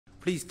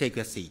Please take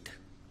a seat.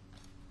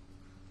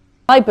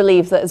 I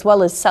believe that as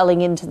well as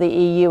selling into the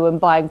EU and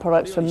buying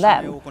products from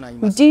them,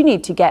 we do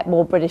need to get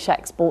more British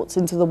exports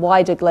into the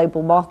wider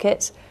global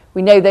market.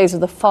 We know those are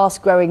the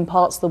fast-growing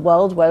parts of the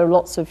world where there are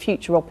lots of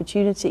future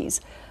opportunities.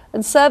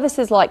 And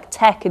services like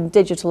tech and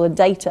digital and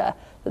data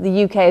that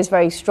the UK is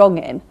very strong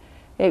in,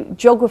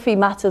 geography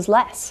matters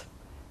less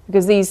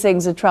because these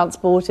things are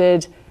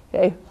transported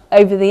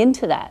over the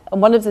internet.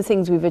 And one of the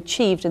things we've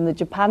achieved in the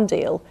Japan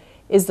deal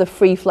is the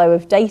free flow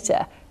of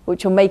data,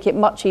 which will make it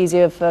much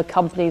easier for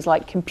companies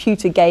like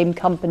computer game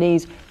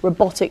companies,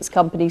 robotics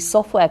companies,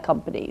 software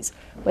companies,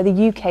 where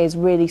the UK is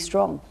really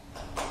strong.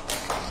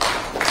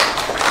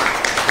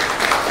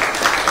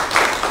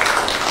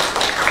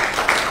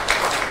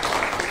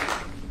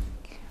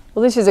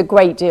 Well, this is a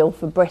great deal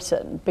for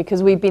Britain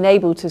because we've been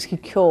able to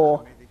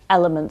secure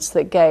elements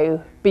that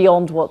go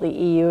beyond what the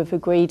EU have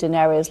agreed in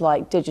areas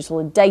like digital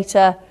and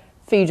data,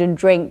 food and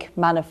drink,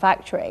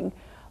 manufacturing.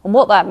 And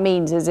what that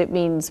means is it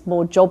means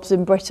more jobs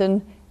in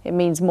Britain, it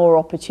means more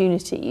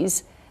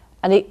opportunities,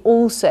 and it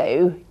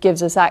also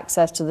gives us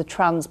access to the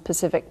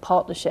Trans-Pacific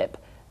Partnership,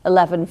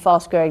 11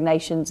 fast-growing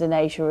nations in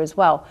Asia as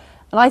well.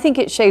 And I think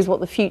it shows what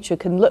the future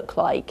can look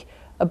like,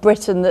 a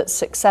Britain that's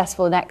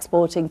successful in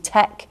exporting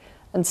tech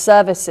and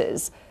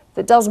services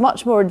that does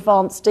much more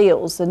advanced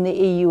deals than the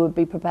EU would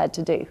be prepared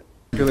to do.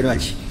 Thank you very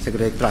much,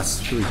 Secretary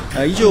Truss.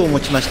 以上をも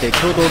ちまして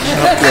共同記者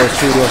発表を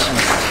終了しま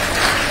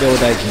す。両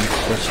大臣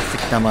ご出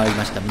席賜り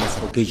ました皆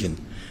様 occasion.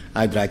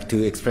 I'd like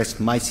to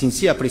express my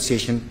sincere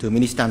appreciation to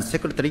Minister and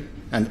Secretary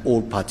and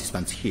all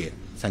participants here.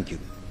 Thank you.